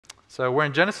So we're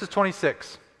in Genesis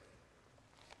 26.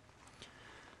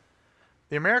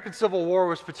 The American Civil War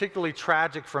was particularly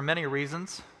tragic for many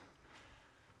reasons.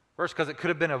 First, because it could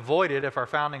have been avoided if our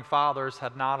founding fathers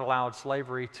had not allowed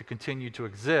slavery to continue to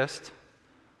exist.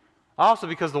 Also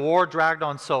because the war dragged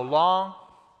on so long,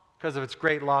 because of its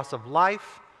great loss of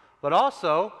life, but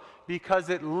also because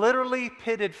it literally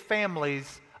pitted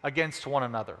families against one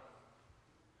another.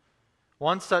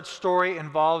 One such story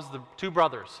involves the two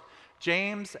brothers,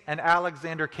 James and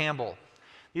Alexander Campbell.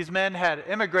 These men had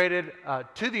immigrated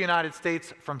to the United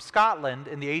States from Scotland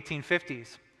in the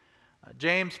 1850s.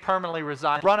 James permanently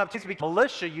resided, run up to a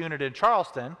militia unit in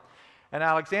Charleston, and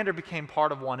Alexander became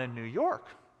part of one in New York.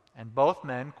 And both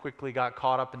men quickly got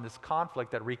caught up in this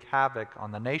conflict that wreaked havoc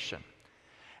on the nation.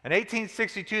 In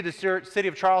 1862, the city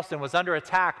of Charleston was under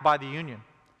attack by the Union.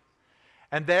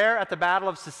 And there at the Battle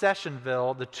of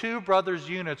Secessionville, the two brothers'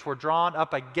 units were drawn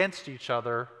up against each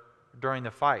other during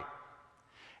the fight.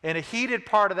 In a heated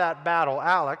part of that battle,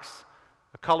 Alex,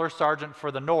 a color sergeant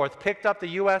for the North, picked up the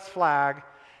U.S. flag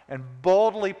and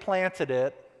boldly planted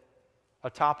it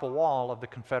atop a wall of the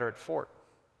Confederate fort.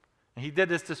 And he did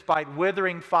this despite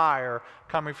withering fire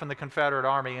coming from the Confederate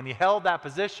army, and he held that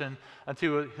position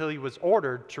until he was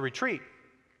ordered to retreat.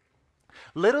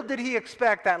 Little did he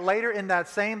expect that later in that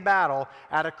same battle,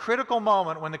 at a critical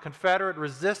moment when the Confederate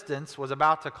resistance was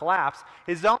about to collapse,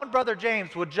 his own brother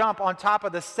James would jump on top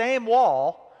of the same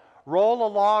wall, roll a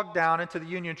log down into the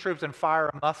Union troops, and fire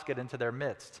a musket into their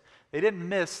midst. They didn't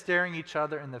miss staring each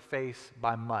other in the face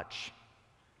by much.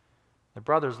 The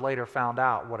brothers later found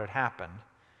out what had happened.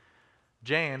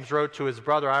 James wrote to his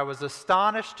brother, "I was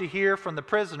astonished to hear from the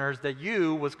prisoners that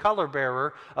you was color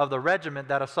bearer of the regiment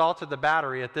that assaulted the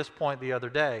battery at this point the other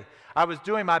day. I was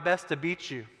doing my best to beat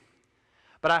you.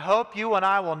 But I hope you and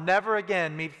I will never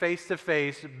again meet face to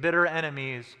face, bitter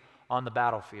enemies on the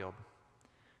battlefield."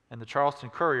 And the Charleston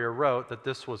Courier wrote that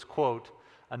this was, quote,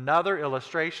 "another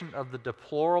illustration of the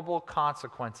deplorable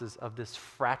consequences of this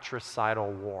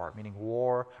fratricidal war," meaning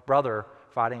war, brother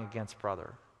fighting against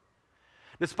brother.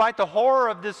 Despite the horror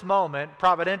of this moment,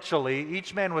 providentially,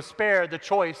 each man was spared the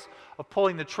choice of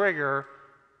pulling the trigger.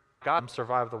 God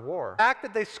survived the war. The fact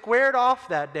that they squared off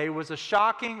that day was a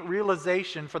shocking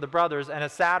realization for the brothers and a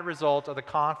sad result of the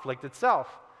conflict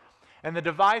itself. And the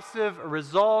divisive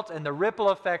result and the ripple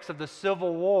effects of the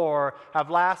Civil War have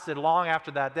lasted long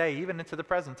after that day, even into the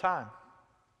present time.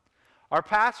 Our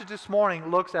passage this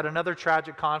morning looks at another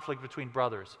tragic conflict between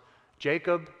brothers,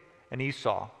 Jacob and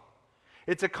Esau.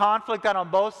 It's a conflict that on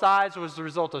both sides was the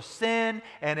result of sin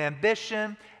and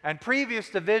ambition and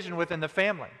previous division within the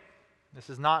family. This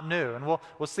is not new, and we'll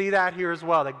see that here as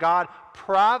well, that God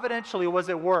providentially was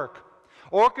at work,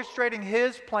 orchestrating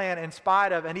His plan in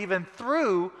spite of and even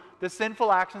through the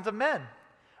sinful actions of men.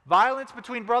 Violence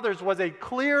between brothers was a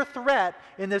clear threat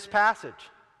in this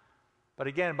passage. But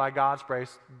again, by God's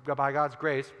grace,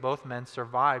 both men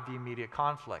survived the immediate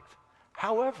conflict.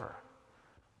 However,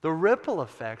 the ripple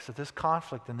effects of this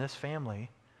conflict in this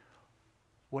family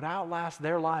would outlast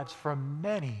their lives for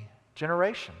many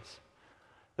generations.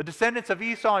 The descendants of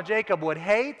Esau and Jacob would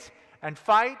hate and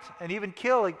fight and even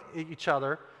kill each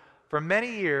other for many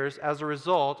years as a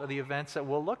result of the events that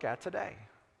we'll look at today.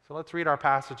 So let's read our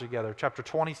passage together, chapter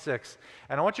 26.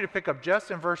 And I want you to pick up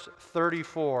just in verse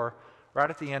 34,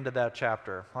 right at the end of that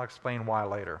chapter. I'll explain why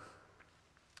later.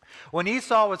 When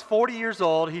Esau was 40 years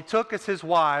old, he took as his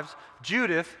wives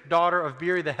Judith, daughter of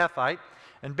Beeri the Hethite,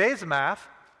 and Basemath,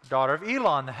 daughter of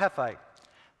Elon the Hethite.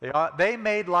 They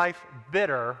made life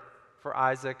bitter for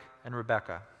Isaac and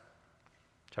Rebekah.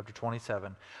 Chapter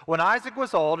 27. When Isaac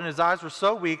was old and his eyes were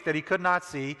so weak that he could not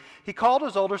see, he called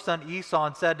his older son Esau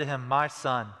and said to him, "My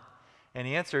son." And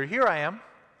he answered, "Here I am."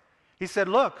 He said,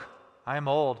 "Look, I am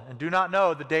old and do not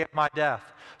know the day of my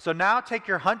death. So now take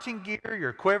your hunting gear,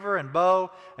 your quiver and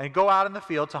bow, and go out in the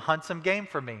field to hunt some game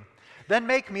for me. Then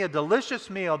make me a delicious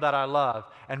meal that I love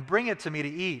and bring it to me to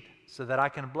eat so that I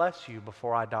can bless you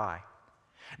before I die."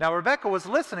 Now Rebekah was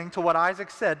listening to what Isaac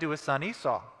said to his son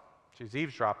Esau. She's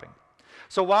eavesdropping.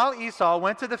 So while Esau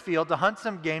went to the field to hunt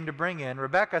some game to bring in,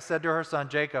 Rebekah said to her son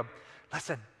Jacob,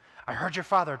 "Listen, I heard your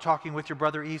father talking with your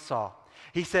brother Esau.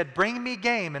 He said, 'Bring me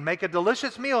game and make a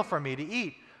delicious meal for me to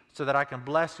eat so that I can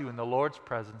bless you in the Lord's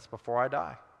presence before I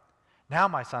die. Now,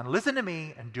 my son, listen to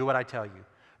me and do what I tell you.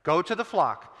 Go to the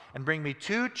flock and bring me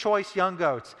 2 choice young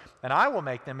goats, and I will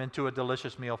make them into a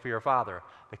delicious meal for your father,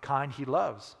 the kind he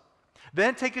loves.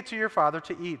 Then take it to your father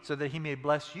to eat so that he may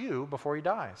bless you before he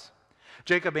dies.'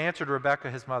 Jacob answered Rebekah,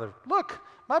 his mother, 'Look,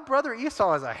 my brother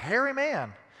Esau is a hairy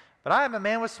man, but I am a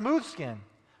man with smooth skin.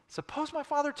 Suppose my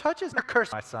father touches me.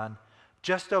 Curse my son.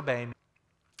 Just obey me.'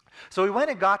 So he went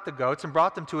and got the goats and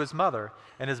brought them to his mother,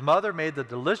 and his mother made the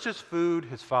delicious food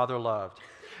his father loved.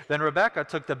 Then Rebekah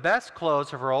took the best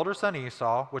clothes of her older son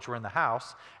Esau, which were in the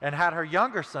house, and had her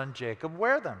younger son Jacob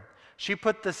wear them. She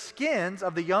put the skins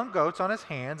of the young goats on his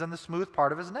hands and the smooth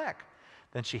part of his neck.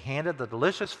 Then she handed the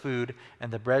delicious food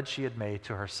and the bread she had made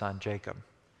to her son Jacob.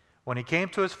 When he came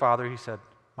to his father, he said,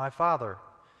 "My father."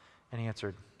 And he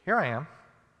answered, "Here I am.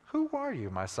 Who are you,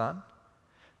 my son?"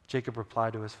 Jacob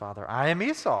replied to his father, "I am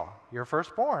Esau, your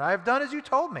firstborn. I have done as you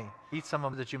told me. Eat some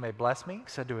of them that you may bless me." He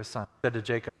said to his son, said to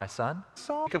Jacob, "My son."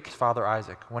 Jacob's father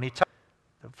Isaac, when he touched,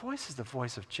 the voice is the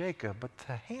voice of Jacob, but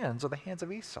the hands are the hands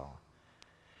of Esau.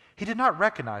 He did not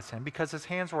recognize him because his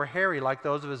hands were hairy like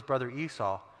those of his brother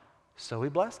Esau. So he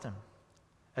blessed him.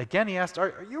 Again he asked,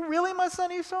 "Are you really my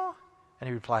son Esau?" And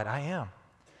he replied, "I am."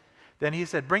 Then he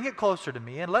said, "Bring it closer to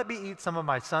me and let me eat some of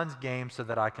my son's game so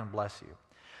that I can bless you."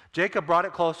 Jacob brought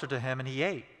it closer to him and he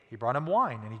ate. He brought him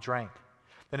wine and he drank.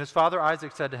 Then his father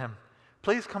Isaac said to him,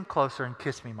 "Please come closer and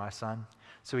kiss me, my son."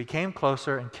 So he came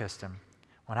closer and kissed him.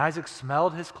 When Isaac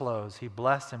smelled his clothes, he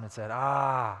blessed him and said,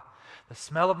 "Ah, the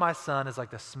smell of my son is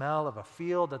like the smell of a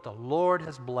field that the Lord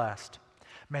has blessed.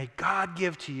 May God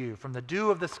give to you from the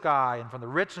dew of the sky and from the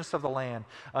richness of the land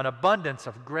an abundance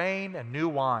of grain and new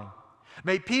wine.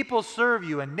 May people serve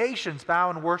you and nations bow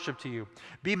and worship to you.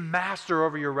 Be master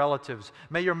over your relatives.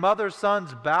 May your mother's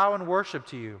sons bow and worship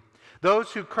to you.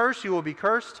 Those who curse you will be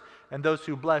cursed, and those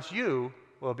who bless you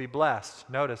will be blessed."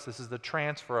 Notice this is the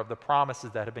transfer of the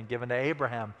promises that have been given to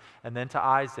Abraham and then to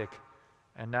Isaac,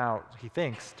 and now he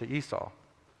thinks to Esau.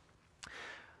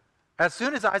 As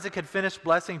soon as Isaac had finished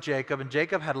blessing Jacob, and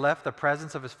Jacob had left the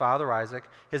presence of his father Isaac,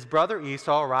 his brother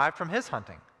Esau arrived from his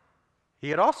hunting. He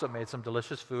had also made some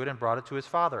delicious food and brought it to his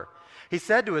father. He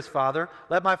said to his father,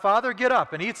 "Let my father get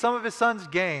up and eat some of his son's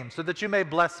game, so that you may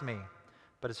bless me."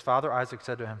 But his father Isaac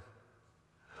said to him,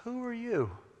 "Who are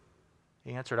you?"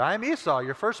 He answered, "I am Esau,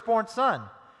 your firstborn son."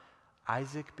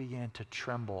 Isaac began to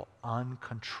tremble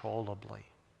uncontrollably.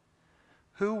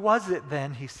 "Who was it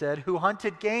then," he said, "who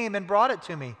hunted game and brought it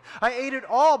to me? I ate it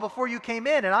all before you came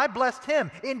in, and I blessed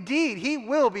him. Indeed, he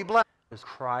will be blessed." He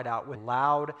cried out with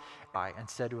loud cry and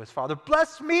said to his father,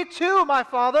 "Bless me too, my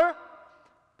father."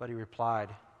 But he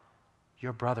replied,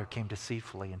 "Your brother came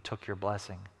deceitfully and took your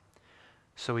blessing."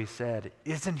 So he said,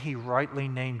 "Isn't he rightly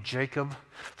named Jacob?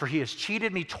 For he has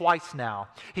cheated me twice now.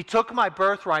 He took my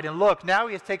birthright, and look, now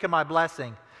he has taken my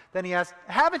blessing." Then he asked,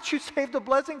 "Haven't you saved a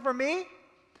blessing for me?"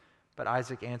 But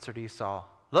Isaac answered Esau,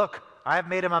 "Look, I have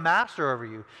made him a master over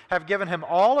you, have given him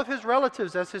all of his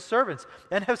relatives as his servants,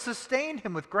 and have sustained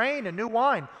him with grain and new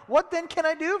wine. What then can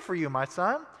I do for you, my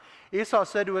son?" Esau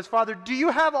said to his father, "Do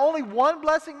you have only one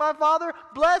blessing, my father?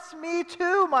 Bless me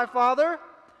too, my father."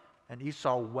 And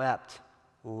Esau wept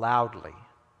loudly.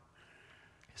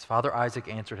 His father Isaac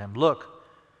answered him, "Look,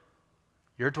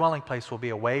 your dwelling place will be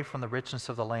away from the richness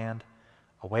of the land,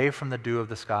 away from the dew of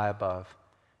the sky above.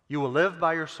 You will live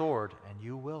by your sword, and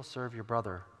you will serve your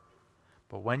brother.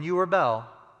 But when you rebel,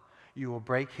 you will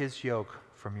break his yoke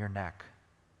from your neck."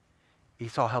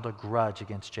 Esau held a grudge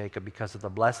against Jacob because of the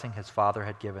blessing his father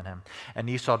had given him. And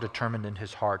Esau determined in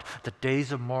his heart, "The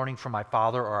days of mourning for my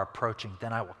father are approaching.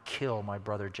 Then I will kill my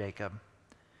brother Jacob."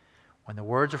 When the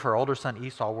words of her older son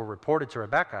Esau were reported to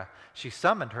Rebekah, she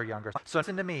summoned her younger son. "So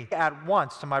listen to me at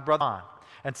once to my brother,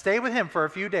 and stay with him for a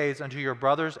few days until your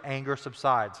brother's anger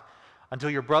subsides, until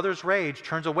your brother's rage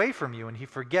turns away from you and he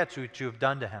forgets what you have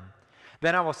done to him.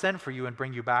 Then I will send for you and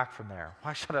bring you back from there.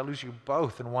 Why should I lose you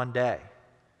both in one day?"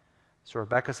 So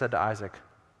Rebekah said to Isaac,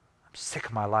 "I'm sick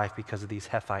of my life because of these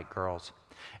Hethite girls.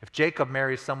 If Jacob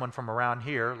marries someone from around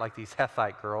here, like these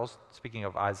Hethite girls," speaking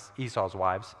of Esau's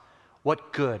wives,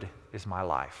 "what good is my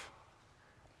life?"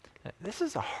 This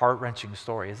is a heart-wrenching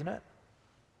story, isn't it?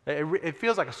 It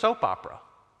feels like a soap opera.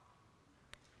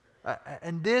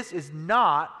 And this is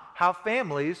not how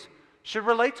families should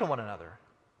relate to one another.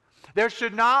 There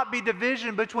should not be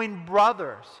division between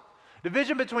brothers,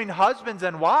 division between husbands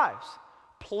and wives,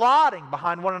 plotting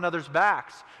behind one another's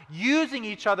backs, using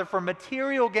each other for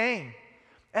material gain,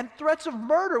 and threats of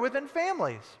murder within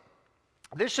families.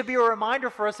 This should be a reminder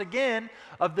for us again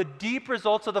of the deep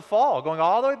results of the fall, going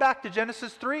all the way back to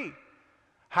Genesis 3.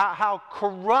 How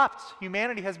corrupt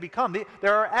humanity has become.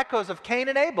 There are echoes of Cain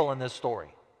and Abel in this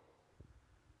story.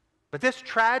 But this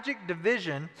tragic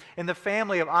division in the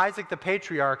family of Isaac the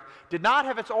patriarch did not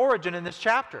have its origin in this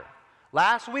chapter.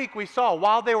 Last week we saw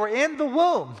while they were in the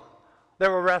womb, they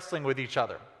were wrestling with each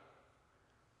other.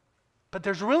 But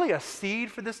there's really a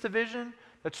seed for this division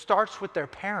that starts with their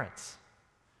parents.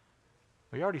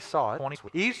 We already saw it.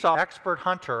 Esau, expert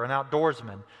hunter and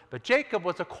outdoorsman, but Jacob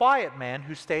was a quiet man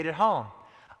who stayed at home.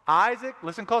 Isaac,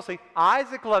 listen closely,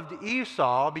 Isaac loved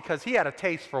Esau because he had a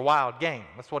taste for wild game.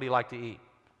 That's what he liked to eat.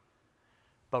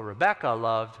 But Rebekah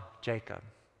loved Jacob.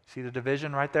 See the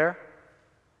division right there?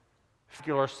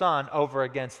 Particular son over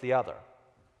against the other.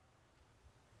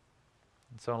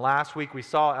 And so last week we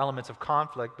saw elements of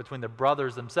conflict between the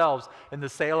brothers themselves in the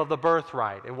sale of the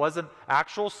birthright. It wasn't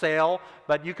actual sale,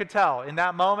 but you could tell in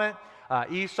that moment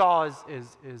Esau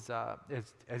is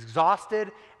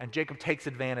exhausted, and Jacob takes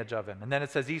advantage of him. And then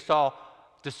it says Esau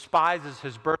despises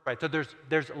his birthright. So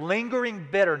there's lingering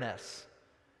bitterness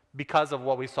because of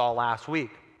what we saw last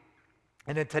week.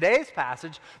 And in today's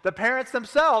passage, the parents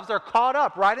themselves are caught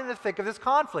up right in the thick of this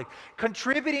conflict,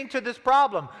 contributing to this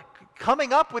problem,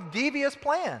 coming up with devious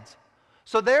plans.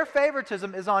 So their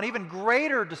favoritism is on even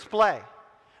greater display,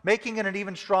 making it an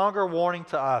even stronger warning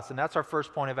to us. And that's our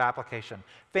first point of application.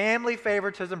 Family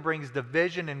favoritism brings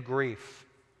division and grief.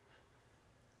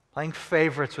 Playing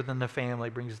favorites within the family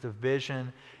brings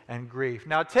division and grief.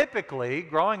 Now, typically,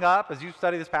 growing up, as you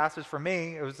study this passage, for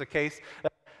me, it was the case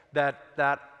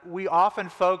that we often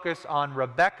focus on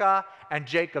Rebekah and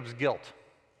Jacob's guilt.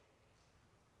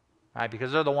 Right?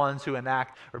 Because they're the ones who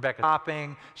enact Rebekah's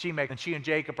shopping. She and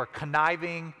Jacob are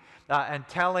conniving and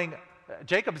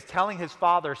Jacob is telling his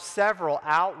father several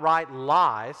outright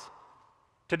lies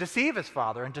to deceive his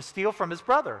father and to steal from his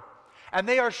brother. And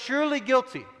they are surely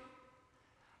guilty.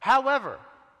 However,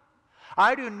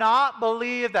 I do not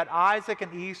believe that Isaac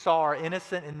and Esau are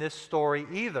innocent in this story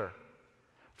either.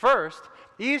 First,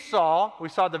 Esau, we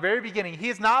saw at the very beginning, he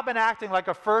has not been acting like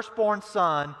a firstborn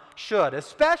son should,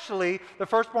 especially the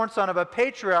firstborn son of a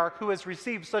patriarch who has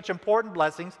received such important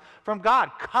blessings from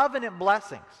God, covenant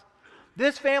blessings.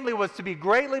 This family was to be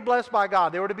greatly blessed by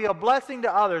God. They were to be a blessing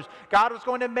to others. God was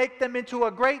going to make them into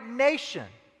a great nation,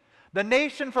 the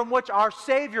nation from which our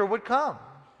Savior would come.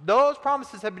 Those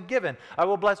promises have been given. I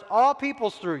will bless all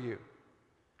peoples through you.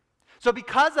 So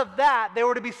because of that, they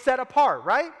were to be set apart,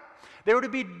 right? They were to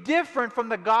be different from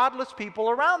the godless people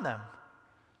around them.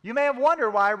 You may have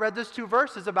wondered why I read these two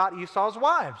verses about Esau's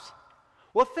wives.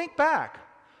 Well, think back.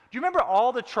 Do you remember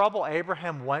all the trouble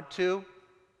Abraham went to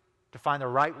find the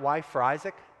right wife for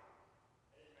Isaac?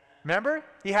 Remember?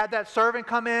 He had that servant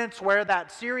come in, swear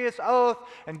that serious oath,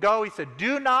 and go. He said,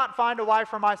 do not find a wife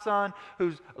for my son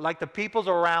who's like the peoples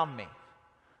around me.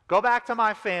 Go back to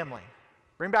my family.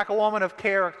 Bring back a woman of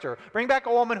character. Bring back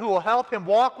a woman who will help him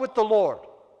walk with the Lord.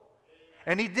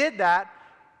 And he did that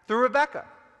through Rebekah.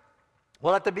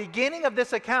 Well, at the beginning of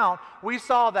this account, we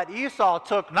saw that Esau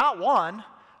took not one,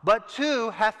 but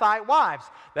two Hethite wives.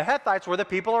 The Hethites were the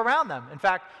people around them. In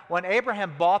fact, when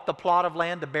Abraham bought the plot of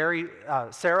land to bury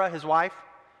Sarah, his wife,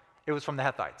 it was from the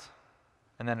Hethites.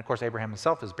 And then, of course, Abraham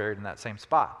himself is buried in that same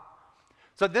spot.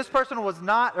 So this person was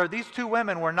not, or these two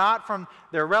women were not from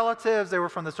their relatives, they were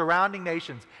from the surrounding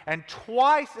nations. And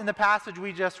twice in the passage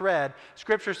we just read,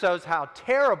 Scripture shows how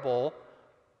terrible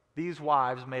these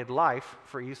wives made life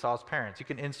for Esau's parents. You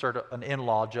can insert an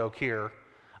in-law joke here.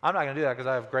 I'm not going to do that because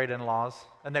I have great in-laws,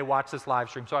 and they watch this live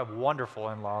stream, so I have wonderful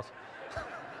in-laws.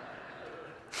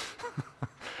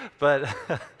 But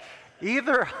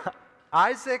either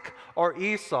Isaac or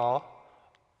Esau,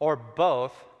 or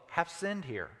both, have sinned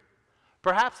here.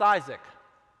 Perhaps Isaac,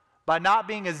 by not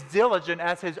being as diligent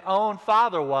as his own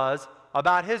father was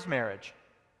about his marriage.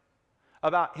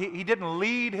 He didn't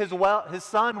lead his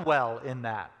son well in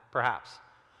that, perhaps.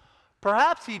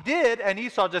 Perhaps he did, and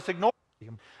Esau just ignored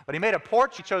him. But he made a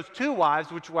porch. He chose two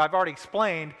wives, which I've already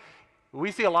explained.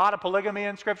 We see a lot of polygamy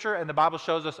in Scripture, and the Bible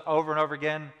shows us over and over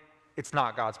again, it's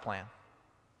not God's plan.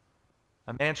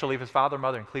 A man shall leave his father and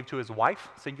mother and cleave to his wife,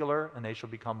 singular, and they shall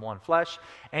become one flesh.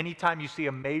 Anytime you see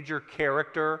a major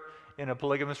character in a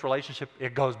polygamous relationship,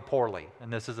 it goes poorly.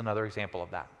 And this is another example of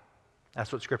that.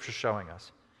 That's what Scripture's showing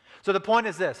us. So the point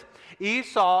is this: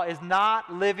 Esau is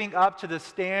not living up to the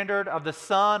standard of the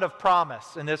son of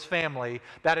promise in this family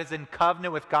that is in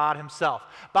covenant with God himself.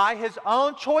 By his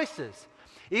own choices,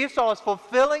 Esau is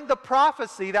fulfilling the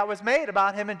prophecy that was made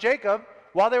about him and Jacob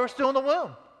while they were still in the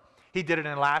womb. He did it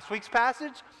in last week's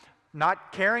passage,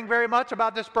 not caring very much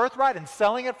about this birthright and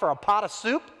selling it for a pot of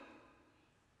soup.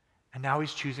 And now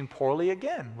he's choosing poorly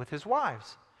again with his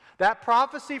wives. That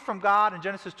prophecy from God in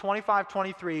Genesis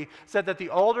 25:23 said that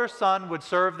the older son would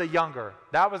serve the younger.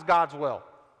 That was God's will.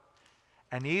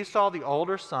 And Esau, the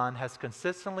older son, has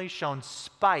consistently shown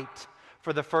spite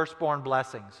for the firstborn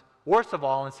blessings. Worst of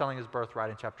all, in selling his birthright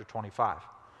in chapter 25.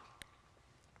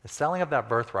 The selling of that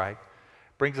birthright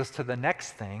brings us to the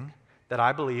next thing that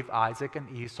I believe Isaac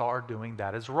and Esau are doing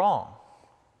that is wrong.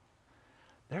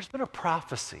 There's been a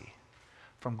prophecy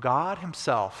from God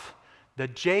himself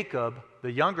that Jacob,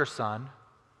 the younger son,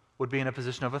 would be in a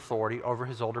position of authority over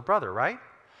his older brother, right?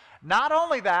 Not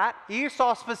only that,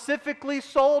 Esau specifically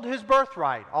sold his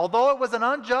birthright. Although it was an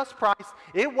unjust price,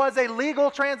 it was a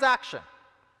legal transaction.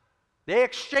 They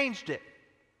exchanged it.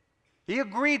 He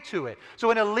agreed to it. So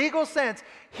in a legal sense,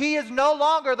 he is no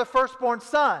longer the firstborn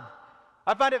son.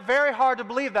 I find it very hard to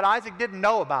believe that Isaac didn't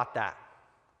know about that.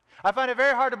 I find it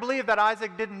very hard to believe that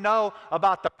Isaac didn't know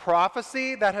about the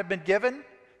prophecy that had been given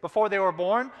before they were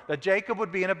born, that Jacob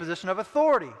would be in a position of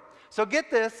authority. So get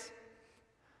this.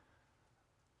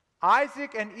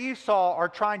 Isaac and Esau are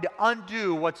trying to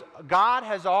undo what God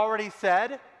has already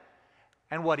said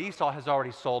and what Esau has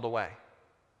already sold away.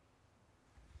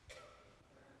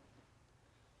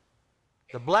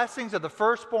 The blessings of the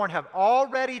firstborn have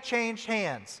already changed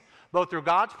hands, both through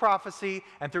God's prophecy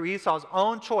and through Esau's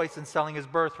own choice in selling his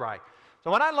birthright. So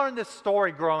when I learned this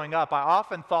story growing up, I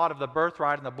often thought of the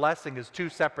birthright and the blessing as two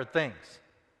separate things.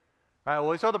 Right?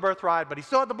 Well, he sold the birthright, but he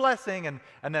still had the blessing, and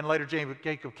then later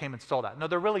Jacob came and stole that. No,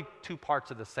 they're really two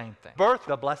parts of the same thing. Birth,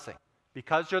 the blessing.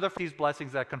 Because you're these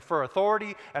blessings that confer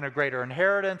authority and a greater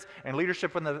inheritance and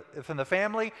leadership within the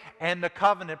family, and the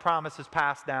covenant promises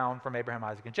passed down from Abraham,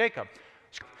 Isaac, and Jacob.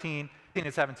 16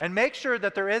 and 17. And make sure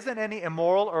that there isn't any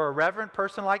immoral or irreverent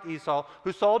person like Esau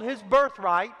who sold his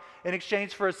birthright in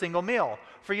exchange for a single meal.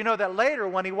 For you know that later,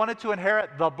 when he wanted to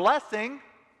inherit the blessing,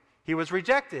 he was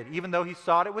rejected, even though he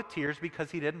sought it with tears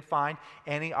because he didn't find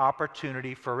any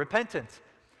opportunity for repentance.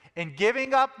 In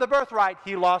giving up the birthright,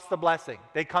 he lost the blessing.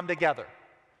 They come together.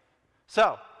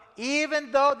 So,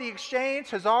 even though the exchange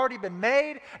has already been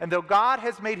made, and though God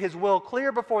has made his will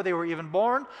clear before they were even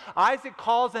born, Isaac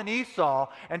calls in Esau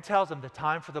and tells him the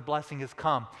time for the blessing has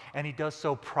come, and he does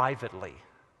so privately.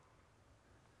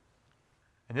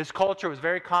 In this culture, it was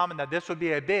very common that this would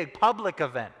be a big public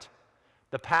event,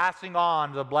 the passing on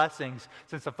of the blessings,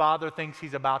 since the father thinks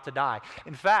he's about to die.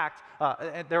 In fact,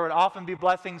 there would often be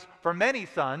blessings for many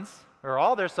sons, or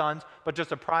all their sons, but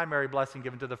just a primary blessing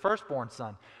given to the firstborn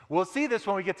son. We'll see this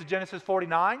when we get to Genesis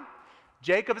 49.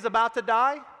 Jacob is about to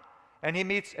die, and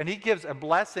he gives a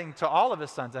blessing to all of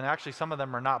his sons, and actually some of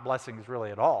them are not blessings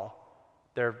really at all.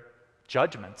 They're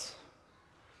judgments.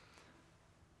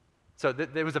 So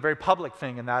it was a very public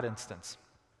thing in that instance.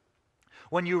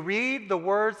 When you read the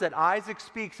words that Isaac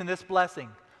speaks in this blessing,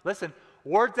 listen,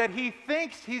 words that he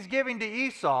thinks he's giving to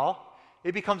Esau,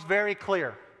 it becomes very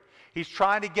clear. He's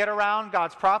trying to get around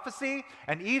God's prophecy,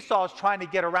 and Esau is trying to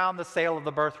get around the sale of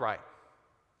the birthright.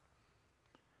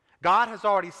 God has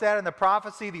already said in the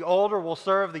prophecy, the older will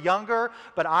serve the younger,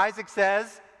 but Isaac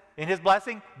says in his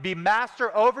blessing, be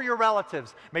master over your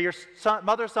relatives. May your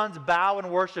mother's sons bow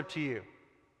and worship to you.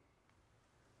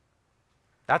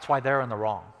 That's why they're in the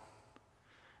wrong.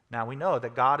 Now we know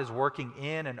that God is working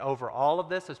in and over all of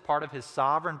this as part of his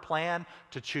sovereign plan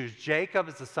to choose Jacob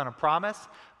as the son of promise,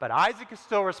 but Isaac is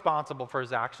still responsible for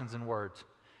his actions and words.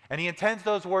 And he intends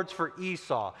those words for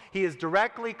Esau. He is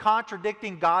directly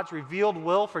contradicting God's revealed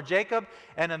will for Jacob,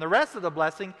 and in the rest of the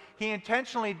blessing, he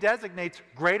intentionally designates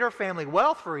greater family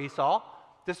wealth for Esau,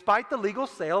 despite the legal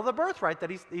sale of the birthright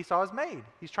that Esau has made.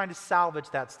 He's trying to salvage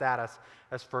that status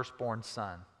as firstborn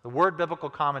son. The Word Biblical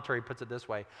Commentary puts it this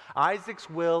way: Isaac's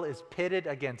will is pitted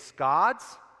against God's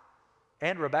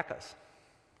and Rebekah's.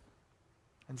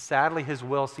 And sadly, his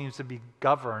will seems to be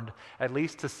governed, at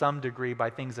least to some degree, by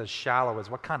things as shallow as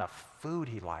what kind of food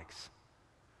he likes.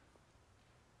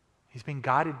 He's being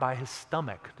guided by his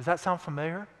stomach. Does that sound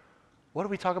familiar? What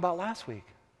did we talk about last week?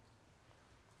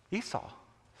 Esau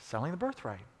selling the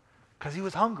birthright because he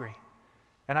was hungry.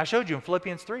 And I showed you in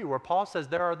Philippians 3 where Paul says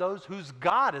there are those whose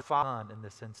God is found in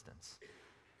this instance.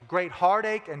 Great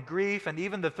heartache and grief and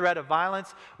even the threat of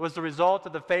violence was the result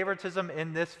of the favoritism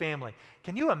in this family.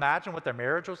 Can you imagine what their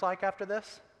marriage was like after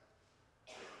this?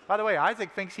 By the way,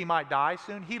 Isaac thinks he might die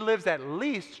soon. He lives at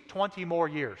least 20 more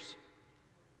years.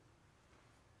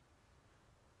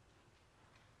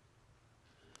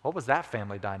 What was that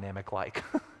family dynamic like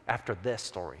after this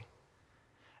story?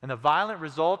 And the violent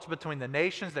results between the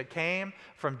nations that came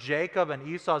from Jacob and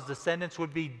Esau's descendants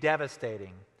would be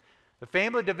devastating. The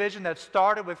family division that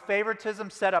started with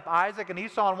favoritism set up Isaac and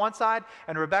Esau on one side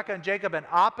and Rebekah and Jacob in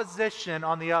opposition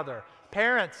on the other.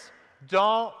 Parents,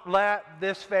 don't let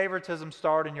this favoritism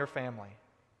start in your family.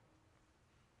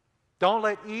 Don't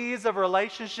let ease of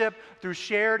relationship through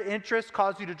shared interests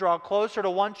cause you to draw closer to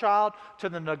one child to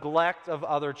the neglect of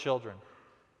other children.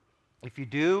 If you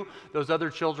do, those other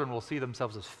children will see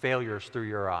themselves as failures through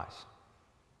your eyes.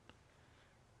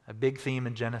 A big theme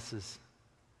in Genesis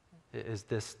is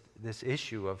this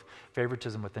issue of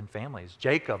favoritism within families.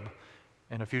 Jacob,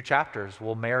 in a few chapters,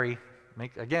 will make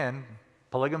again,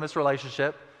 polygamous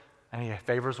relationship, and he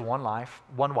favors one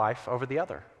wife over the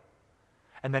other.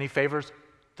 And then he favors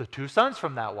the 2 sons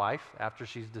from that wife after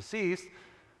she's deceased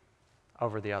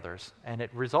over the others. And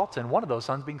it results in one of those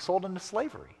sons being sold into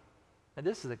slavery. And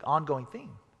this is an ongoing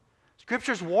theme.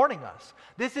 Scripture's warning us.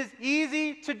 This is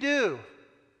easy to do.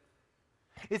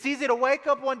 It's easy to wake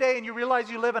up one day and you realize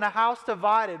you live in a house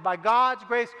divided. By God's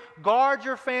grace, guard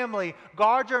your family,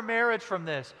 guard your marriage from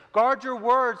this. Guard your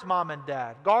words, mom and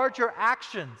dad. Guard your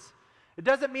actions. It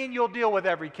doesn't mean you'll deal with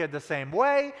every kid the same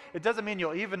way. It doesn't mean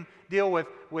you'll even deal with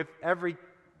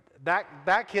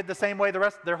that kid the same way the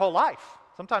rest of their whole life.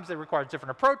 Sometimes they require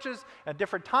different approaches at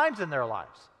different times in their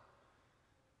lives.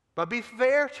 But be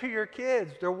fair to your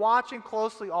kids. They're watching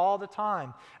closely all the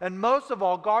time. And most of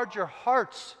all, guard your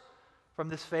hearts from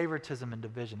this favoritism and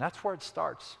division. That's where it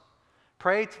starts.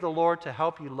 Pray to the Lord to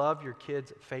help you love your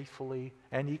kids faithfully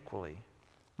and equally.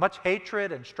 Much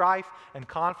hatred and strife and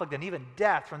conflict and even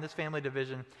death from this family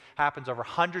division happens over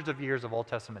hundreds of years of Old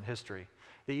Testament history.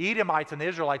 The Edomites and the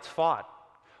Israelites fought.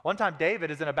 One time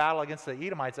David is in a battle against the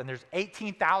Edomites and there's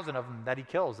 18,000 of them that he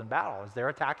kills in battle as they're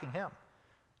attacking him.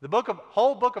 The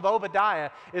whole book of Obadiah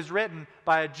is written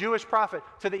by a Jewish prophet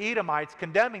to the Edomites,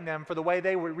 condemning them for the way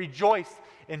they would rejoice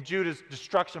in Judah's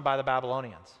destruction by the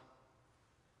Babylonians.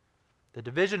 The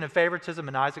division and favoritism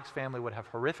in Isaac's family would have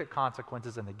horrific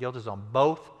consequences, and the guilt is on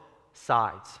both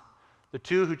sides. The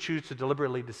 2 who choose to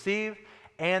deliberately deceive,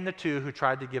 and the 2 who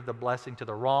tried to give the blessing to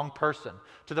the wrong person,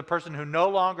 to the person who no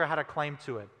longer had a claim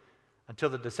to it,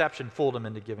 until the deception fooled him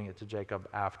into giving it to Jacob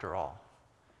after all.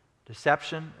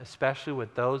 Deception, especially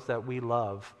with those that we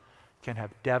love, can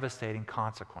have devastating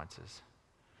consequences.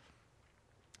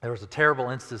 There was a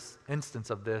terrible instance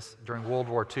of this during World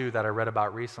War II that I read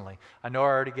about recently. I know I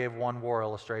already gave one war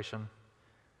illustration,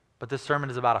 but this sermon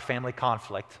is about a family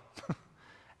conflict.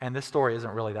 And this story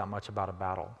isn't really that much about a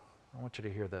battle. I want you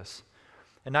to hear this.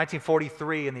 In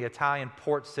 1943, in the Italian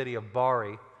port city of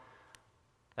Bari,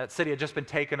 that city had just been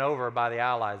taken over by the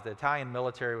Allies. The Italian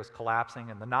military was collapsing,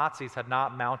 and the Nazis had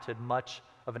not mounted much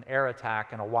of an air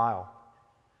attack in a while.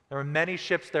 There were many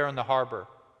ships there in the harbor.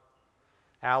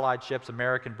 Allied ships,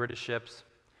 American, British ships.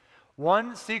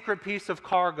 One secret piece of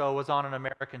cargo was on an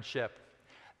American ship.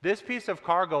 This piece of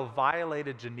cargo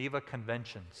violated Geneva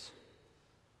Conventions.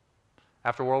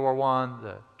 After World War I,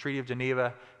 the Treaty of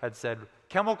Geneva had said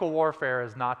chemical warfare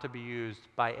is not to be used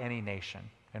by any nation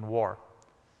in war.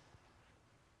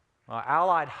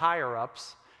 Allied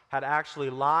higher-ups had actually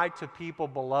lied to people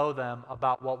below them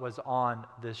about what was on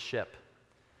this ship.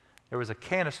 There was a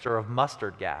canister of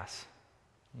mustard gas.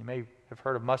 You may have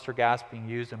heard of mustard gas being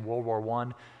used in World War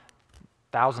I.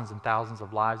 Thousands and thousands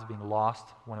of lives being lost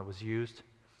when it was used.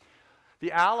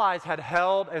 The Allies had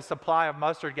held a supply of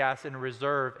mustard gas in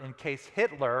reserve in case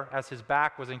Hitler, as his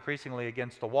back was increasingly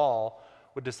against the wall,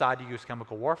 would decide to use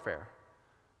chemical warfare.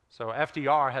 So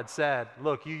FDR had said,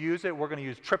 look, you use it, we're going to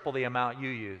use triple the amount you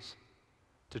use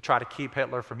to try to keep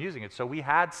Hitler from using it. So we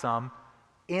had some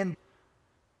a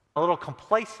little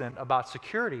complacent about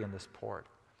security in this port.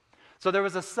 So there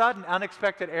was a sudden,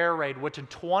 unexpected air raid, which in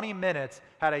 20 minutes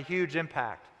had a huge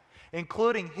impact,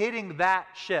 including hitting that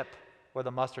ship where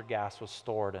the mustard gas was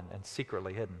stored and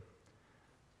secretly hidden.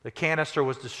 The canister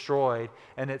was destroyed,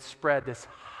 and it spread this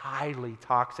highly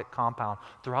toxic compound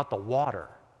throughout the water.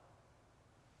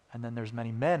 And then there's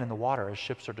many men in the water as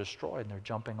ships are destroyed and they're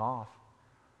jumping off.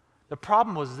 The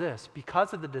problem was this: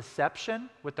 because of the deception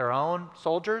with their own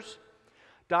soldiers,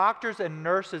 doctors and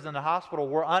nurses in the hospital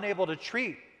were unable to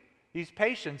treat these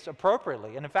patients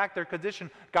appropriately. And in fact, their condition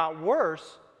got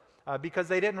worse because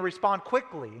they didn't respond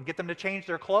quickly and get them to change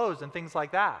their clothes and things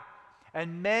like that.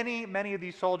 And many of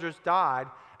these soldiers died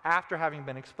after having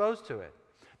been exposed to it.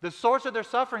 The source of their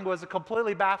suffering was a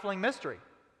completely baffling mystery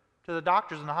to the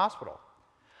doctors in the hospital.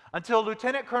 Until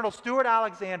Lieutenant Colonel Stuart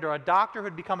Alexander, a doctor who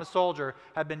had become a soldier,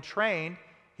 who had been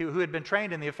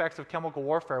trained in the effects of chemical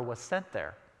warfare, was sent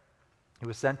there. He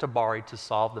was sent to Bari to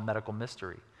solve the medical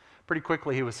mystery. Pretty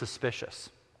quickly, he was suspicious.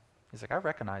 He's like, I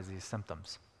recognize these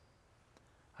symptoms.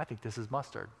 I think this is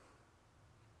mustard.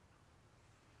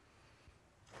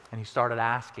 And he started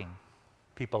asking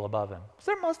people above him, is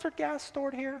there mustard gas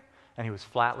stored here? And he was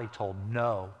flatly told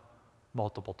no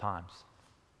multiple times.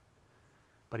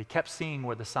 But he kept seeing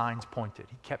where the signs pointed.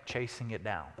 He kept chasing it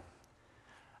down.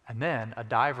 And then a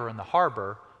diver in the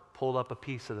harbor pulled up a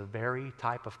piece of the very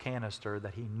type of canister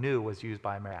that he knew was used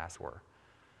by Americans.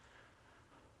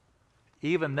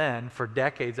 Even then, for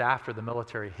decades after, the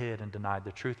military hid and denied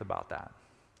the truth about that.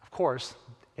 Of course,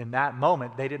 in that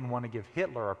moment, they didn't want to give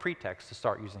Hitler a pretext to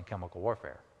start using chemical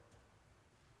warfare.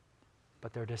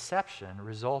 But their deception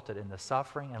resulted in the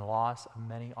suffering and loss of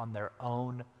many on their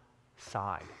own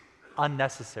side.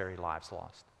 Unnecessary lives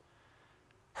lost,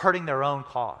 hurting their own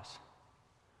cause.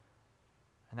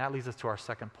 And that leads us to our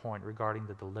second point regarding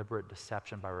the deliberate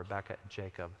deception by Rebekah and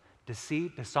Jacob.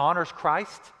 Deceit dishonors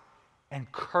Christ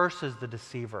and curses the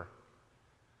deceiver.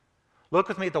 Look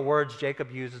with me at the words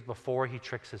Jacob uses before he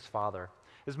tricks his father.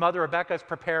 His mother Rebekah is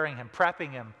preparing him,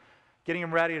 prepping him, getting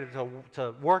him ready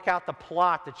to work out the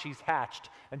plot that she's hatched.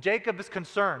 And Jacob is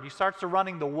concerned. He starts to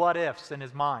running the what-ifs in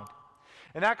his mind.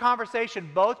 In that conversation,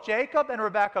 both Jacob and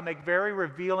Rebekah make very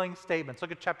revealing statements.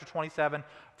 Look at chapter 27,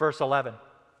 verse 11.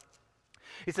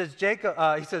 He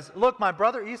says, "Look, my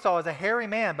brother Esau is a hairy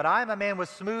man, but I am a man with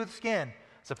smooth skin.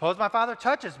 Suppose my father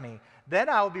touches me. Then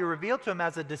I will be revealed to him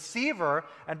as a deceiver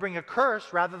and bring a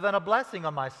curse rather than a blessing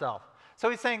on myself." So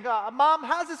he's saying, Mom,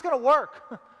 how's this going to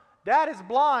work? Dad is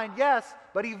blind, yes,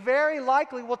 but he very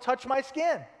likely will touch my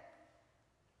skin.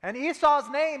 And Esau's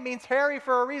name means hairy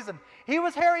for a reason. He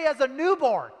was hairy as a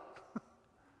newborn.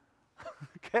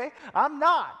 Okay? I'm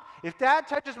not. If Dad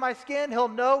touches my skin, he'll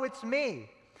know it's me.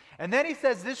 And then he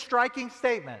says this striking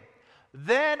statement,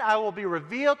 "Then I will be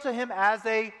revealed to him as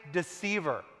a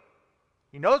deceiver."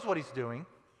 He knows what he's doing.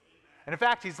 And in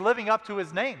fact, he's living up to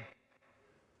his name.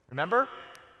 Remember?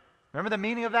 Remember the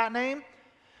meaning of that name?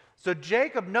 So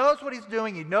Jacob knows what he's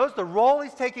doing. He knows the role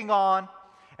he's taking on.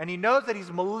 And he knows that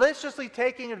he's maliciously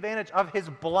taking advantage of his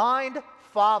blind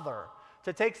father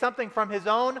to take something from his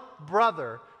own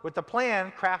brother with the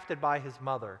plan crafted by his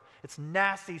mother. It's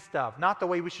nasty stuff, not the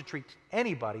way we should treat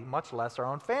anybody, much less our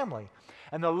own family.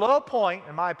 And the low point,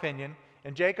 in my opinion,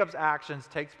 in Jacob's actions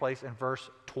takes place in verse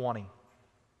 20.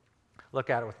 Look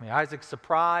at it with me. Isaac's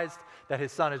surprised that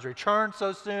his son has returned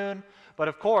so soon, but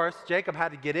of course, Jacob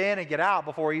had to get in and get out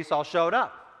before Esau showed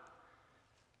up.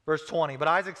 Verse 20, "But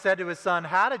Isaac said to his son,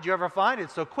 'How did you ever find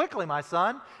it so quickly, my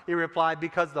son?' He replied,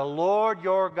 'Because the Lord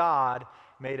your God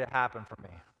made it happen for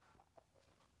me.'"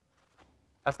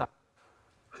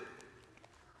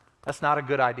 That's not a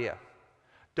good idea.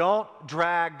 Don't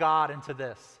drag God into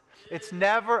this. It's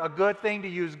never a good thing to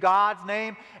use God's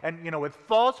name and, with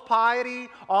false piety,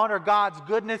 honor God's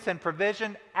goodness and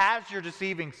provision as you're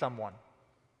deceiving someone.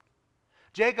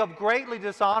 Jacob greatly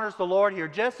dishonors the Lord here,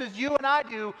 just as you and I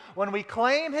do when we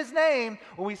claim his name,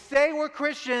 when we say we're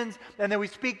Christians, and then we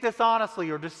speak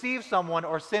dishonestly or deceive someone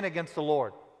or sin against the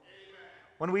Lord. Amen.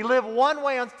 When we live one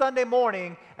way on Sunday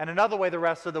morning and another way the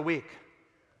rest of the week.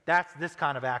 That's this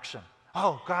kind of action.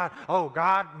 Oh,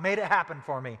 God made it happen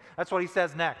for me. That's what he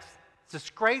says next. It's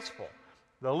disgraceful.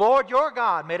 The Lord your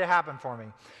God made it happen for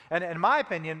me. And in my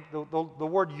opinion, the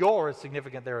word "your" is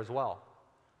significant there as well.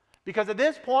 Because at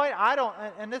this point,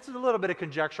 and this is a little bit of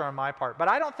conjecture on my part, but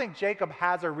I don't think Jacob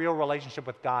has a real relationship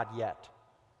with God yet.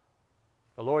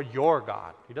 The Lord your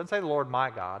God. He doesn't say the Lord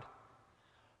my God.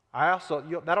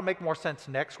 That'll make more sense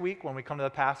next week when we come to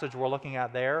the passage we're looking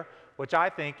at there, which I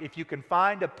think if you can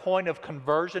find a point of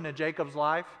conversion in Jacob's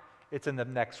life, it's in the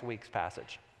next week's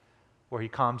passage, where he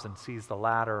comes and sees the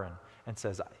ladder and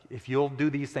says, "If you'll do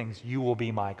these things, you will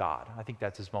be my God." I think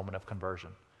that's his moment of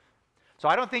conversion. So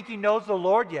I don't think he knows the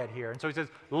Lord yet here. And so he says,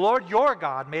 "The Lord your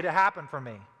God made it happen for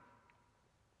me."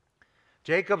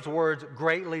 Jacob's words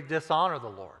greatly dishonor the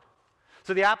Lord.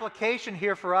 So the application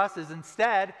here for us is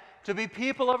instead to be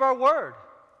people of our word.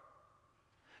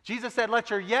 Jesus said,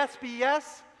 "Let your yes be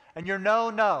yes and your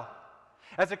no, no."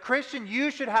 As a Christian,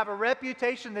 you should have a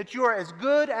reputation that you are as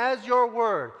good as your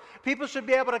word. People should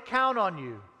be able to count on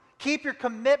you. Keep your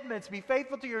commitments. Be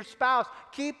faithful to your spouse.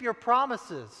 Keep your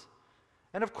promises.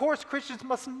 And of course, Christians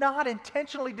must not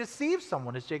intentionally deceive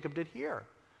someone, as Jacob did here.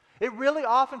 It really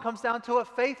often comes down to a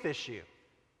faith issue.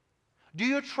 Do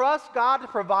you trust God to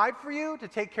provide for you, to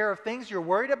take care of things you're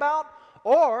worried about?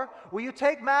 Or will you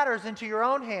take matters into your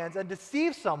own hands and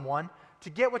deceive someone to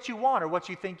get what you want or what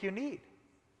you think you need?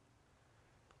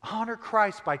 Honor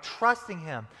Christ by trusting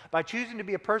him, by choosing to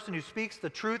be a person who speaks the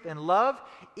truth in love,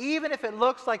 even if it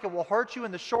looks like it will hurt you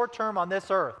in the short term on this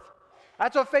earth.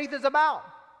 That's what faith is about.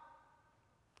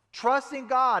 Trusting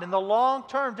God in the long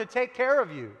term to take care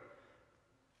of you.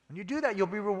 When you do that, you'll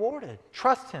be rewarded.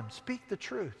 Trust him. Speak the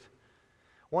truth.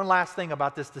 One last thing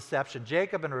about this deception.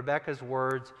 Jacob and Rebekah's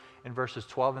words in verses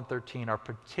 12 and 13 are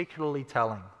particularly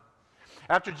telling.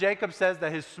 After Jacob says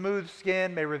that his smooth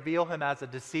skin may reveal him as a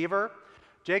deceiver,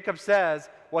 Jacob says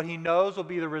what he knows will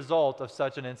be the result of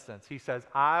such an instance. He says,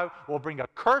 "I will bring a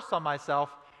curse on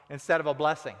myself instead of a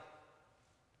blessing."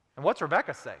 And what's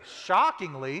Rebekah say?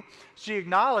 Shockingly, she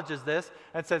acknowledges this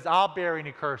and says, "I'll bear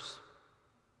any curse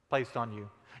placed on you.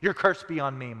 Your curse be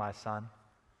on me, my son."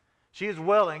 She is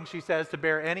willing, she says, to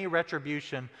bear any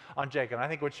retribution on Jacob. And I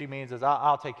think what she means is,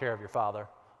 I'll take care of your father.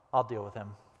 I'll deal with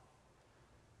him.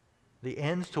 The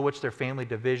ends to which their family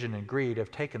division and greed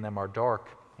have taken them are dark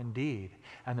indeed.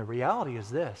 And the reality is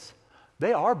this: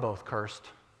 they are both cursed.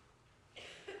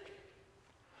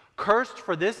 Cursed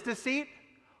for this deceit,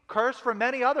 cursed for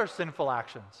many other sinful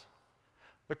actions.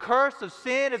 The curse of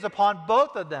sin is upon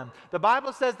both of them. The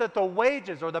Bible says that the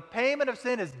wages or the payment of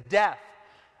sin is death.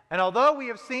 And although we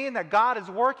have seen that God is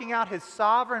working out his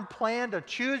sovereign plan to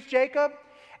choose Jacob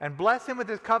and bless him with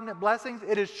his covenant blessings,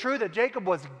 it is true that Jacob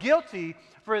was guilty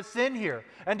for his sin here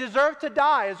and deserved to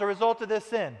die as a result of this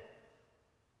sin.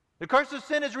 The curse of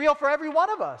sin is real for every one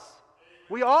of us.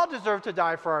 We all deserve to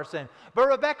die for our sin. But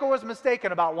Rebekah was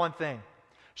mistaken about one thing.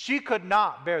 She could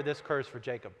not bear this curse for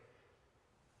Jacob.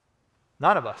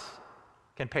 None of us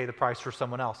can pay the price for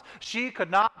someone else. She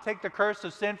could not take the curse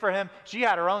of sin for him. She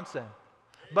had her own sin.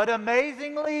 But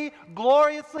amazingly,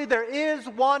 gloriously, there is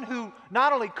one who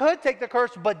not only could take the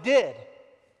curse, but did.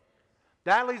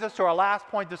 That leads us to our last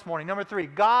point this morning. Number 3,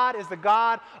 God is the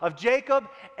God of Jacob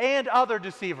and other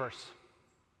deceivers.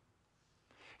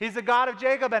 He's the God of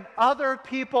Jacob and other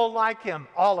people like him,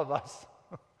 all of us.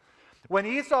 When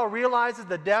Esau realizes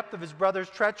the depth of his brother's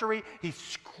treachery, he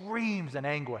screams in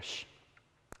anguish.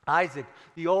 Isaac,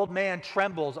 the old man,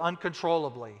 trembles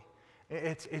uncontrollably.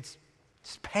 It's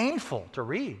painful to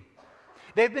read.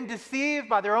 They've been deceived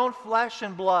by their own flesh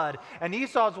and blood. And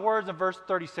Esau's words in verse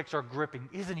 36 are gripping.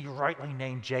 Isn't he rightly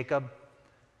named Jacob?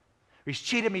 He's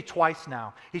cheated me twice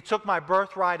now. He took my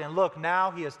birthright, and look, now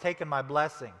he has taken my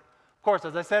blessing. Of course,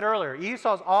 as I said earlier,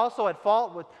 Esau's also at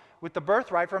fault with the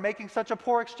birthright for making such a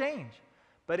poor exchange.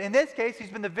 But in this case,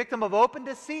 he's been the victim of open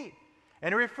deceit.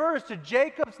 And it refers to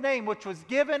Jacob's name, which was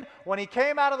given when he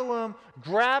came out of the womb,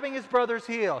 grabbing his brother's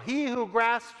heel. He who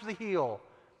grasps the heel.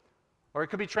 Or it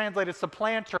could be translated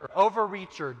supplanter,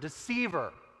 overreacher,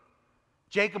 deceiver.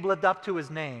 Jacob lived up to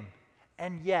his name.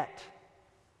 And yet,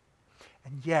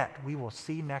 we will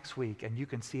see next week, and you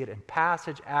can see it in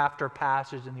passage after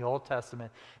passage in the Old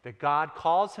Testament, that God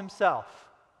calls himself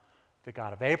the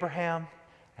God of Abraham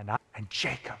and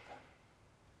Jacob.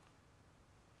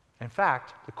 In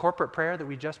fact, the corporate prayer that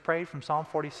we just prayed from Psalm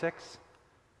 46,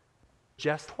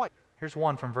 just twice. Here's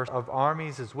one from verse of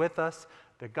armies is with us.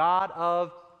 The God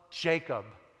of Jacob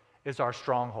is our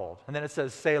stronghold. And then it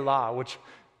says Selah, which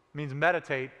means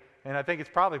meditate. And I think it's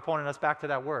probably pointing us back to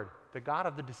that word. The God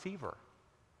of the deceiver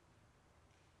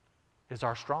is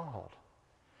our stronghold.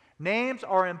 Names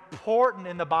are important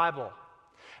in the Bible.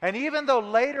 And even though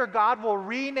later God will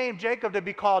rename Jacob to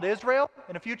be called Israel,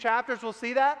 in a few chapters we'll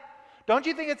see that, don't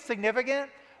you think it's significant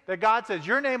that God says,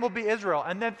 your name will be Israel,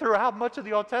 and then throughout much of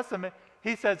the Old Testament,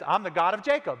 he says, I'm the God of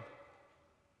Jacob.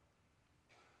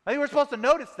 I think we're supposed to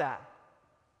notice that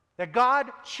God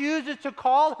chooses to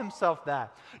call himself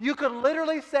that. You could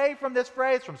literally say from this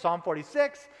phrase, from Psalm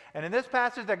 46, and in this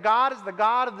passage, that God is the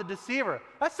God of the deceiver.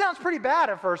 That sounds pretty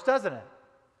bad at first, doesn't it?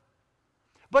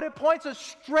 But it points us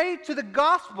straight to the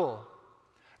gospel.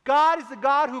 God is the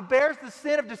God who bears the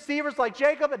sin of deceivers like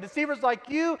Jacob and deceivers like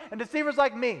you and deceivers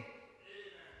like me. Amen.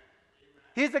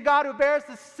 He's the God who bears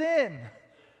the sin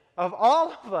of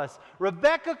all of us.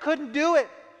 Rebekah couldn't do it.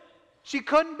 She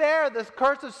couldn't bear the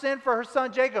curse of sin for her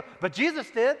son Jacob, but Jesus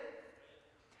did.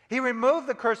 He removed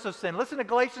the curse of sin. Listen to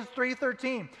Galatians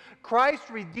 3:13. Christ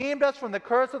redeemed us from the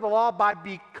curse of the law by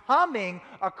becoming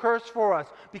a curse for us,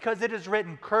 because it is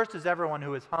written, cursed is everyone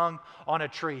who is hung on a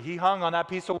tree. He hung on that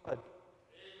piece of wood.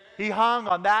 He hung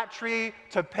on that tree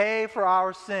to pay for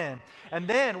our sin. And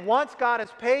then, once God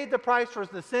has paid the price for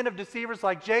the sin of deceivers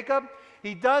like Jacob,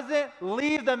 he doesn't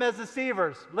leave them as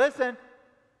deceivers. Listen,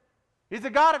 he's the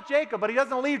God of Jacob, but he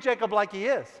doesn't leave Jacob like he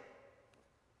is.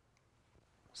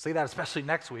 We'll see that especially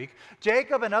next week.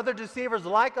 Jacob and other deceivers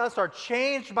like us are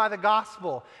changed by the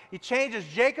gospel. He changes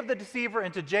Jacob the deceiver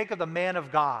into Jacob the man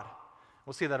of God.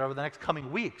 We'll see that over the next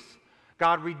coming weeks.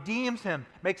 God redeems him,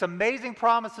 makes amazing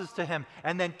promises to him,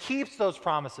 and then keeps those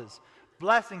promises,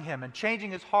 blessing him and changing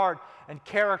his heart and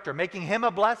character, making him a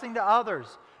blessing to others,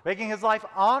 making his life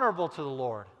honorable to the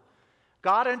Lord.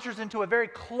 God enters into a very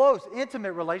close,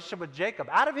 intimate relationship with Jacob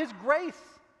out of his grace.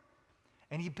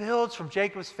 And he builds from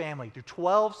Jacob's family, through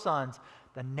 12 sons,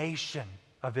 the nation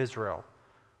of Israel,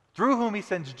 through whom he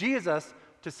sends Jesus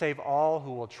to save all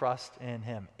who will trust in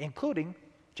him, including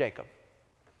Jacob.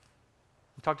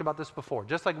 We talked about this before.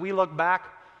 Just like we look back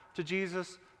to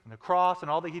Jesus and the cross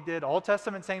and all that he did, Old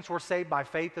Testament saints were saved by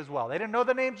faith as well. They didn't know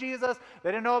the name Jesus,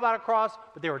 they didn't know about a cross,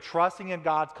 but they were trusting in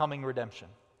God's coming redemption.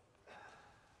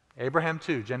 Abraham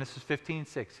too, Genesis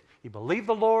 15:6. He believed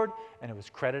the Lord, and it was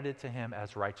credited to him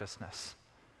as righteousness.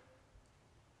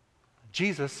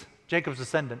 Jesus, Jacob's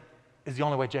descendant, is the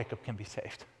only way Jacob can be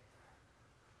saved.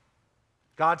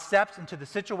 God steps into the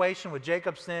situation with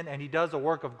Jacob's sin, and he does a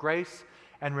work of grace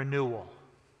and renewal.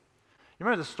 You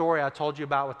remember the story I told you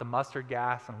about with the mustard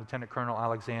gas and Lieutenant Colonel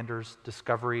Alexander's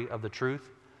discovery of the truth?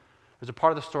 There's a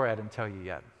part of the story I didn't tell you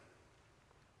yet.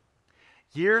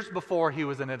 Years before he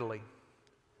was in Italy,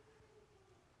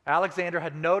 Alexander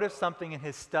had noticed something in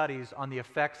his studies on the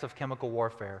effects of chemical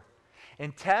warfare.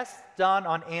 In tests done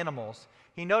on animals,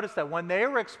 he noticed that when they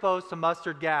were exposed to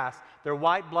mustard gas, their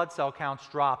white blood cell counts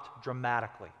dropped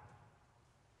dramatically.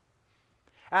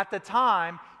 At the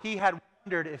time, he had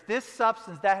wondered if this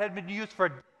substance that had been used for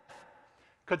death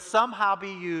could somehow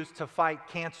be used to fight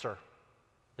cancer,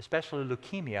 especially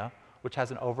leukemia, which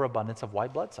has an overabundance of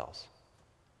white blood cells.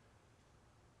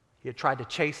 He had tried to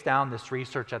chase down this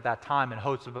research at that time in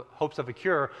hopes of a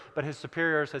cure, but his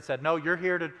superiors had said, no, you're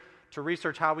here to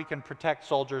research how we can protect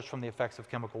soldiers from the effects of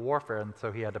chemical warfare, and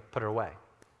so he had to put it away.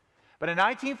 But in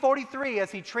 1943,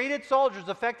 as he treated soldiers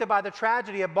affected by the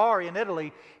tragedy at Bari in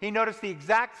Italy, he noticed the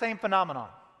exact same phenomenon.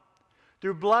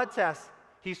 Through blood tests,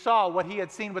 he saw what he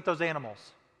had seen with those animals.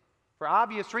 For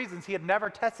obvious reasons, he had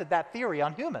never tested that theory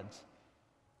on humans.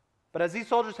 But as these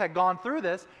soldiers had gone through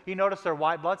this, he noticed their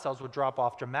white blood cells would drop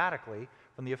off dramatically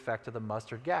from the effect of the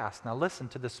mustard gas. Now listen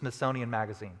to the Smithsonian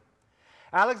Magazine.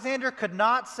 Alexander could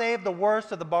not save the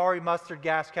worst of the Bari mustard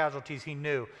gas casualties, he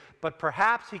knew, but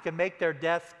perhaps he could make their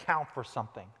deaths count for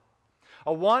something.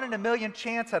 A 1 in a million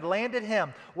chance had landed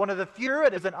him, one of the few.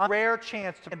 It is an rare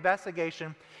chance to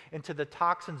investigation into the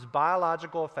toxin's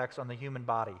biological effects on the human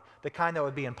body, the kind that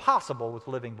would be impossible with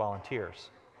living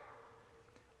volunteers.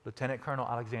 Lieutenant Colonel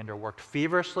Alexander worked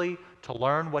feverishly to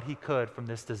learn what he could from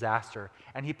this disaster,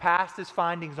 and he passed his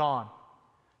findings on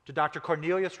to Dr.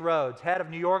 Cornelius Rhodes, head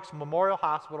of New York's Memorial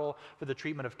Hospital for the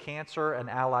treatment of cancer and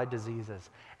allied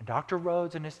diseases. And Dr.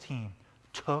 Rhodes and his team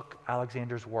took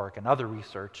Alexander's work and other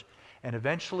research and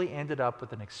eventually ended up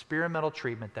with an experimental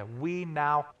treatment that we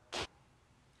now keep.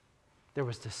 There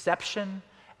was deception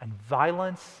and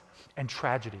violence and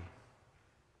tragedy.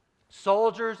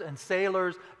 Soldiers and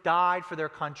sailors died for their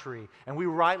country, and we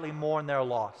rightly mourn their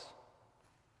loss.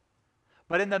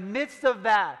 But in the midst of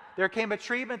that, there came a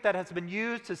treatment that has been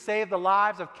used to save the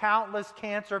lives of countless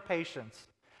cancer patients.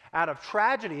 Out of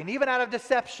tragedy and even out of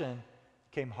deception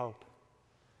came hope.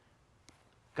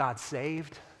 God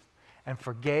saved and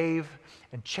forgave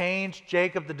and changed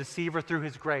Jacob the deceiver through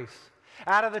his grace.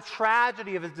 Out of the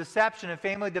tragedy of his deception and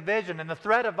family division and the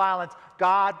threat of violence,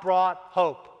 God brought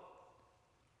hope.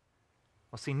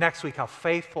 We'll see next week how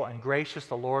faithful and gracious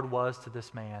the Lord was to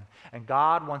this man. And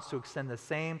God wants to extend the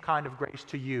same kind of grace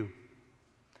to you,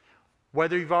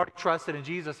 whether you've already trusted in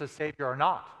Jesus as Savior or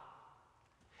not.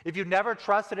 If you've never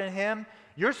trusted in Him,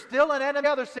 you're still an enemy of the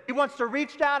other sin. He wants to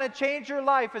reach down and change your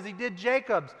life as He did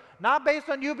Jacob's, not based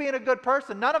on you being a good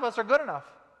person. None of us are good enough.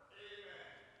 Amen.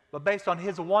 But based on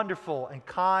His wonderful and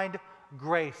kind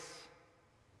grace.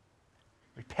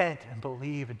 Repent and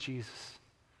believe in Jesus.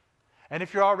 And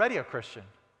if you're already a Christian,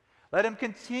 let Him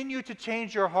continue to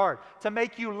change your heart, to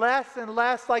make you less and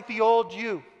less like the old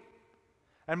you,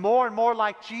 and more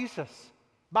like Jesus.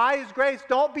 By His grace,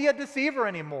 don't be a deceiver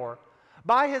anymore.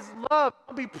 By His love,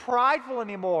 don't be prideful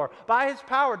anymore. By His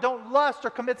power, don't lust or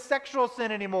commit sexual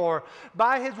sin anymore.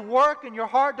 By His work in your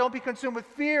heart, don't be consumed with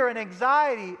fear and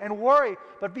anxiety and worry,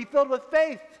 but be filled with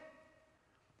faith.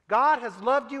 God has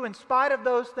loved you in spite of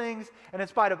those things and in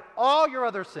spite of all your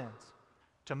other sins,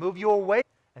 to move you away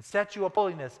and set you up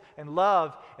holiness and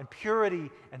love and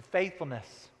purity and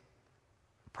faithfulness.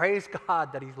 Praise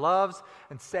God that He loves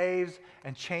and saves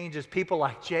and changes people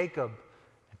like Jacob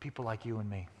and people like you and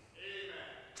me. Amen.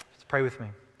 Let's pray with me.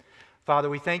 Father,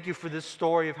 we thank You for this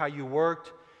story of how You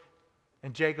worked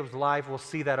in Jacob's life. We'll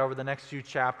see that over the next few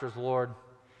chapters, Lord.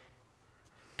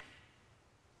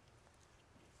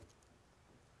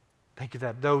 Thank You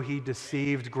that though he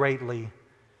deceived greatly,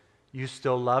 You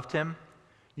still loved him.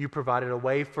 You provided a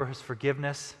way for his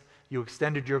forgiveness. You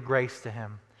extended Your grace to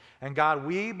him. And God,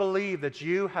 we believe that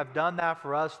You have done that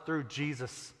for us through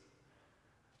Jesus.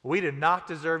 We did not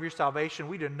deserve Your salvation.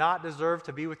 We did not deserve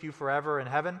to be with You forever in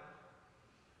heaven.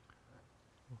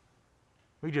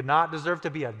 We did not deserve to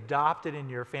be adopted in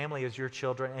Your family as Your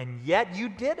children, and yet You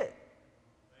did it.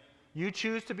 You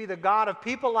choose to be the God of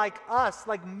people like us,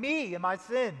 like me and my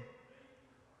sin.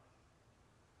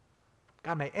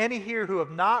 God, may any here who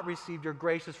have not received Your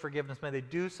gracious forgiveness, may they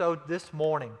do so this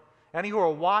morning. Any who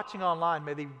are watching online,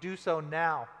 may they do so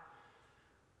now.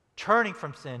 Turning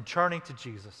from sin, turning to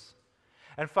Jesus.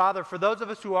 And Father, for those of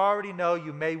us who already know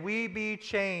You, may we be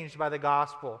changed by the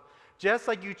gospel. Just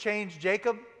like You changed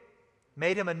Jacob,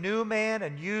 made him a new man,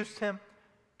 and used him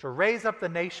to raise up the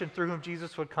nation through whom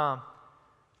Jesus would come.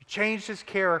 You changed his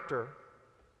character.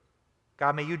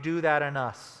 God, may You do that in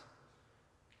us.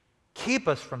 Keep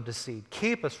us from deceit.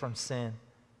 Keep us from sin.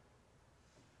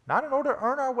 Not in order to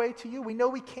earn our way to You. We know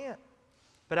we can't.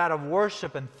 But out of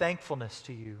worship and thankfulness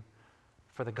to You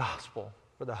for the gospel,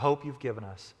 for the hope You've given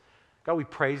us. God, we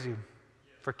praise you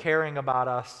for caring about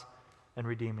us and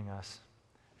redeeming us.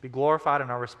 Be glorified in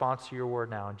our response to your word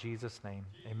now. In Jesus' name,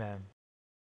 amen.